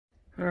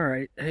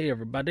Alright, hey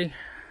everybody.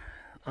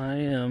 I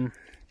am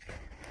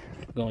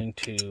going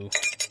to, I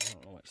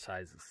don't know what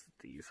sizes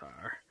these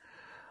are.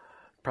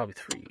 Probably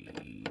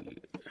 3,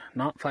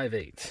 not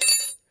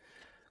 5/8.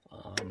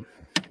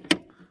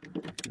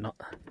 Not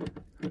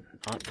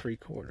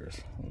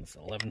 3/4. It's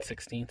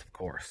 11/16, of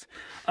course.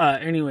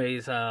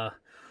 Anyways, I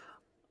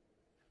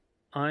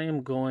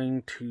am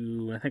going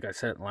to, I think I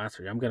said it last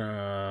week, I'm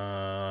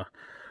gonna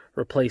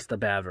replace the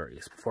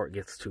batteries before it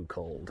gets too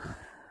cold.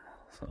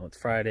 So it's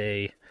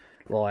Friday,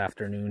 a little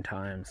afternoon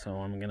time, so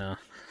I'm gonna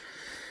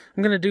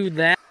do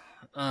that.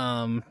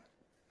 I'm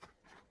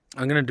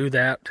gonna do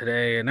that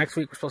today. And next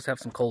week we're supposed to have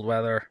some cold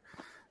weather,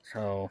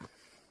 so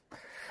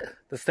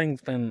this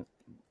thing's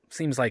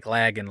seems like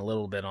lagging a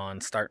little bit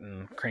on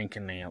starting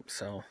cranking amps.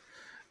 So,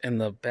 and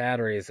the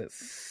batteries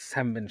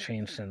haven't been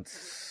changed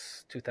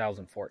since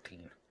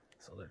 2014,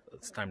 so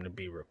it's time to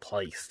be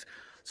replaced.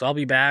 So I'll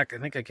be back. I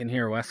think I can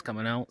hear Wes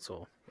coming out,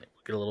 so we'll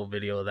get a little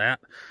video of that,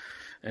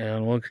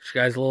 and we'll get you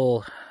guys a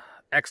little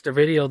extra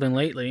video than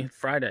lately,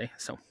 Friday.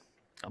 So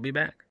I'll be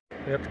back.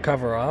 We have the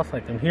cover off. I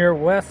can hear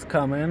Wes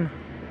coming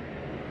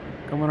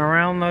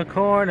around the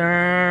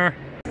corner.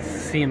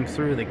 See him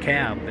through the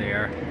cab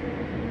there.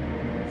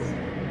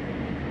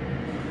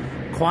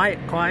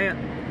 Quiet.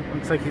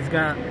 Looks like he's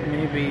got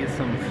maybe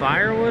some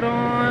firewood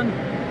on.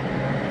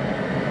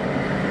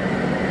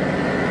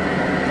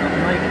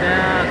 Something like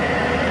that.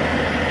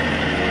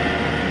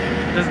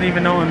 Doesn't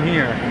even know I'm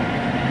here.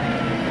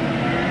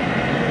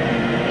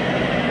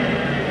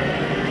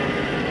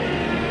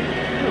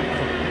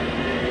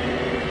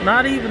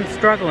 Not even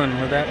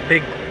struggling with that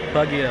big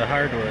buggy of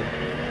hardwood.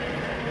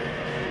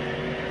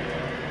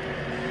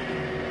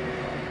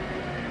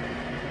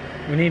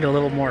 We need a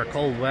little more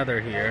cold weather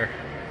here.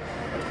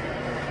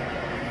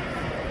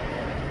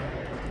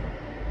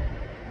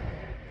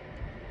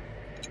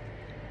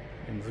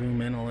 And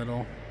zoom in a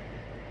little.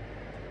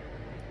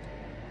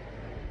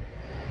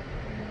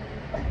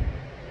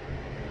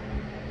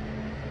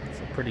 It's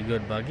a pretty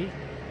good buggy.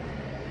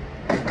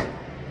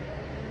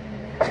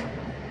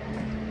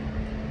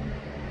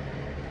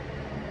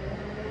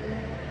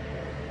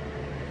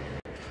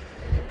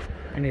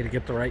 I need to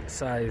get the right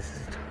size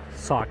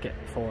socket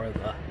for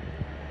the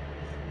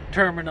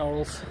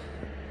terminals.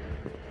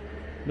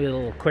 Be a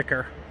little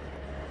quicker.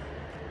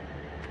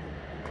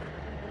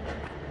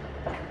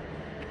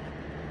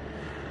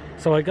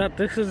 So I got,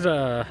 this is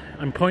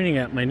I'm pointing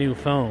at my new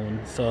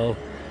phone. So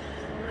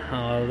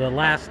the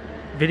last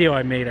video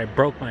I made, I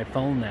broke my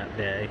phone that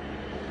day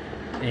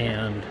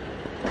and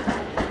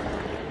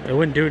it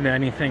wouldn't do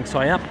anything, so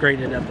I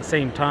upgraded at the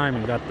same time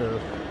and got the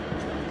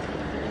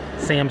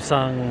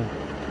Samsung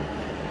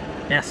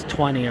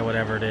S20 or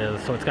whatever it is.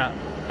 So it's got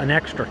an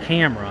extra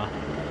camera.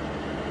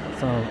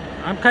 So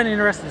I'm kind of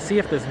interested to see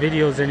if this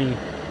video's any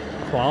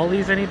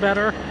quality's any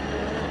better.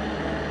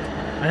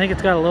 I think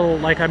it's got a little,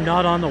 like, I'm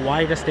not on the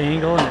widest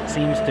angle and it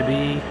seems to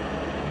be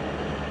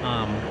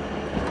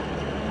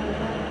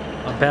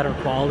a better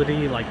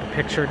quality. Like the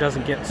picture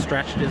doesn't get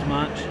stretched as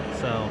much.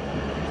 So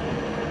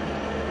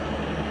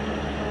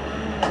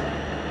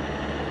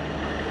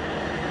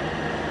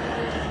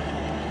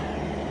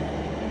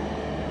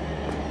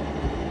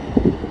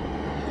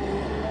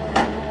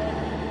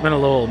been a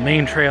little,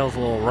 main trail's a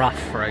little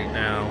rough right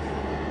now.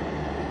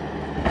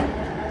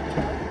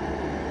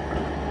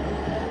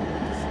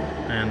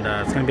 And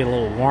it's gonna be a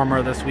little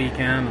warmer this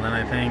weekend, and then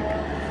I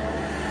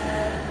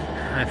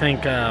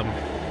think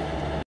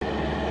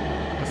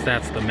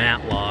that's the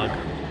mat log.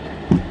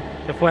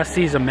 If Wes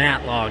sees a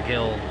mat log,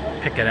 he'll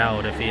pick it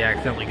out if he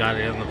accidentally got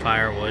it in the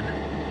firewood.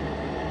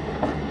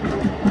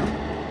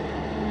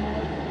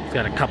 He's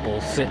got a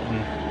couple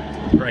sitting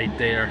right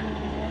there.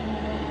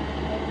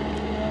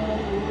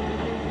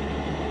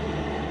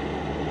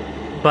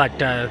 But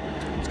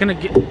it's going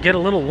to get a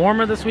little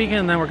warmer this weekend,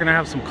 and then we're going to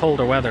have some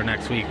colder weather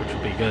next week, which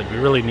will be good. We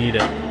really need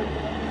it.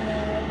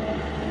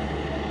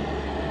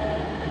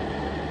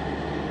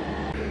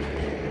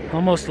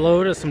 Almost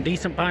low to some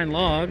decent pine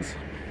logs.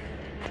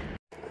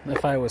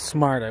 If I was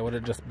smart, I would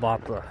have just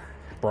brought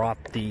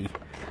the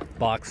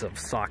box of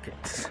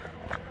sockets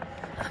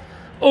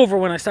over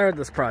when I started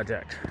this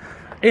project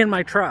in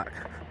my truck.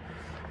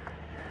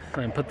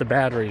 And put the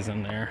batteries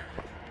in there.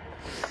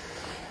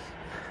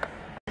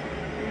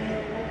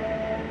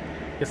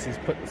 Guess he's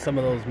putting some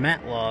of those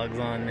mat logs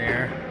on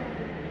there.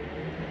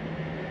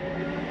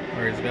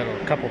 Or he's got a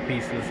couple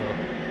pieces of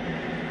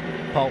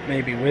pulp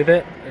maybe with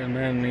it, and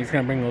then he's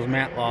gonna bring those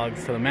mat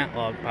logs to the mat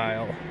log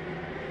pile.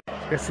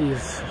 Guess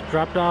he's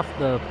dropped off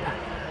the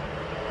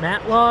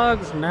mat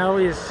logs, now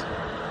he's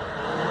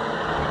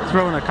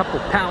throwing a couple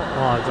pallet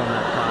logs on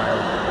that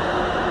pile.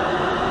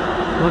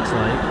 Looks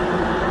like.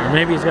 Or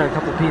maybe he's got a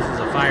couple pieces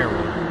of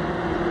firewood.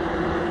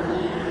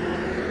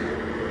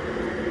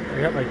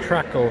 I got my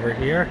truck over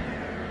here.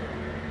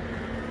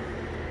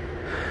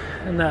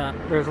 And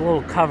there's a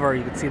little cover,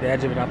 you can see the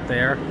edge of it up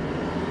there.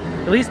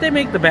 At least they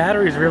make the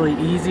batteries really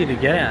easy to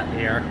get at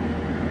here.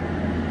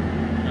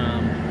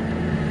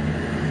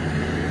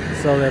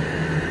 So that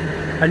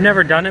I've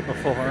never done it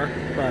before,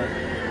 but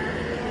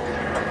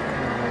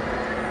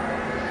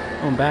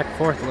Going back and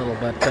forth a little,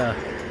 but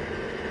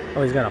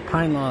oh, he's got a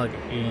pine log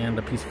and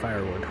a piece of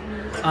firewood.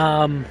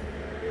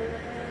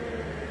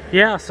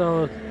 Yeah,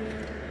 so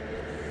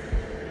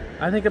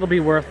I think it'll be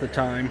worth the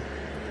time.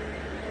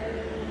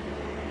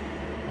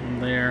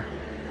 There.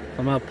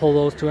 I'm gonna pull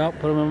those two out,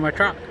 put them in my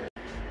truck.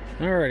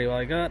 Alrighty, well,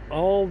 I got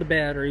all the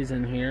batteries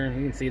in here.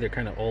 You can see they're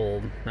kind of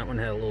old. That one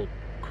had a little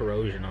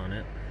corrosion on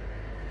it.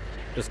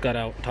 Just got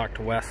out and talked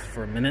to Wes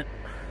for a minute.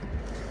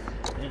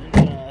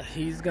 And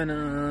he's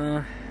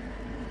going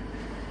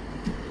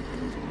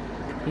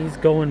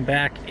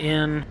back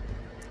in.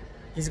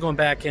 He's going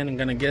back in and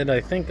gonna get,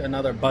 I think,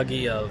 another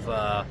buggy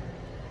of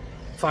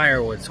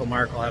firewood, so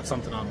Mark will have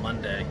something on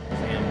Monday. See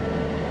him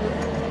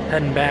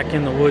heading back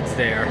in the woods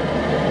there.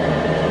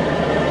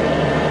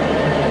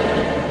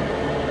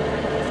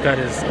 He's got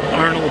his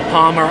Arnold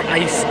Palmer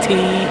iced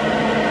tea.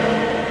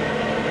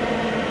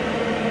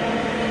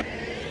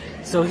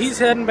 So he's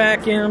heading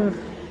back in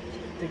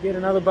to get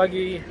another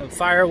buggy of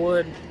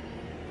firewood.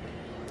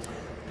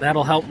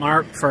 That'll help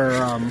Mark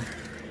for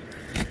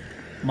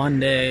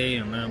Monday,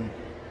 and then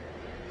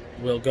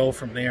we'll go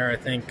from there. I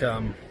think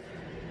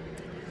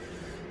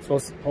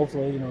supposed to,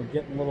 hopefully, you know,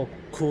 getting a little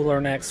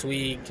cooler next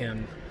week,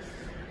 and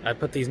I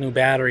put these new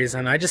batteries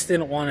in. I just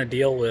didn't want to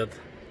deal with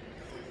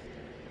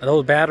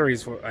those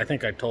batteries. Were, I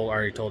think I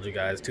already told you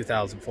guys,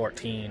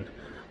 2014,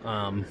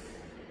 and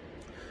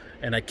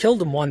I killed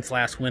them once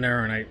last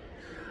winter, and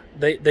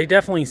they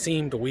definitely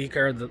seemed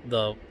weaker.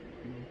 The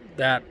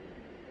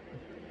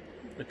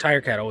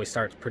Tigercat always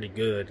starts pretty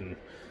good, and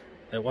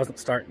it wasn't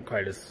starting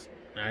quite as,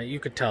 you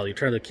could tell, you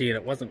turn the key and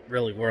it wasn't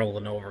really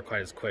whirling over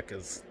quite as quick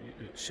as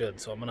it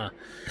should. So I'm gonna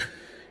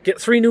get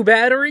 3 new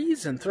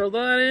batteries and throw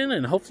that in,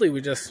 and hopefully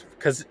we just,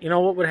 because you know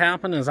what would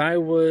happen is I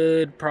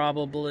would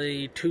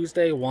probably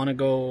Tuesday want to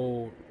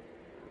go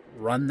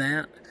run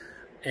that,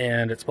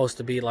 and it's supposed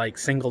to be like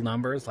single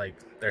numbers, like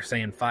they're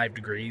saying 5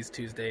 degrees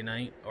Tuesday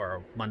night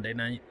or Monday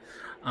night,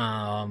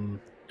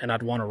 and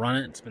I'd want to run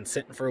it. It's been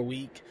sitting for a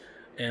week,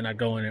 and I'd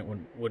go in, it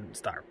wouldn't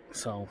start.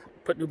 So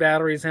put new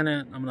batteries in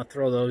it. I'm gonna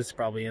throw those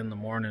probably in the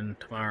morning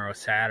tomorrow,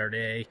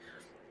 Saturday.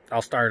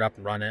 I'll start it up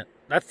and run it.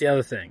 That's the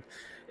other thing.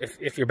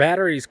 If your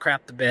batteries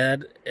crap to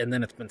bed and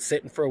then it's been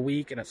sitting for a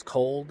week and it's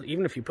cold,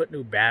 even if you put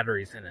new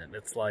batteries in it,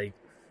 it's like,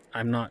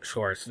 I'm not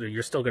sure. So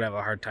you're still gonna have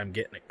a hard time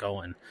getting it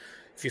going.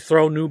 If you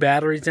throw new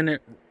batteries in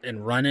it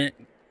and run it,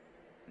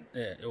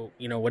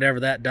 you know,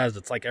 whatever that does,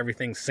 it's like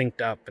everything's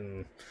synced up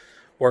and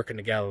working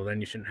together, then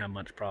you shouldn't have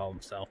much problem.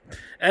 So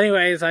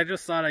anyways, I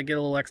just thought I'd get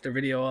a little extra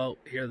video out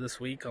here this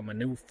week on my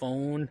new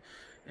phone,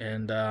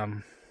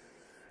 and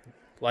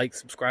like,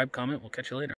 subscribe, comment. We'll catch you later.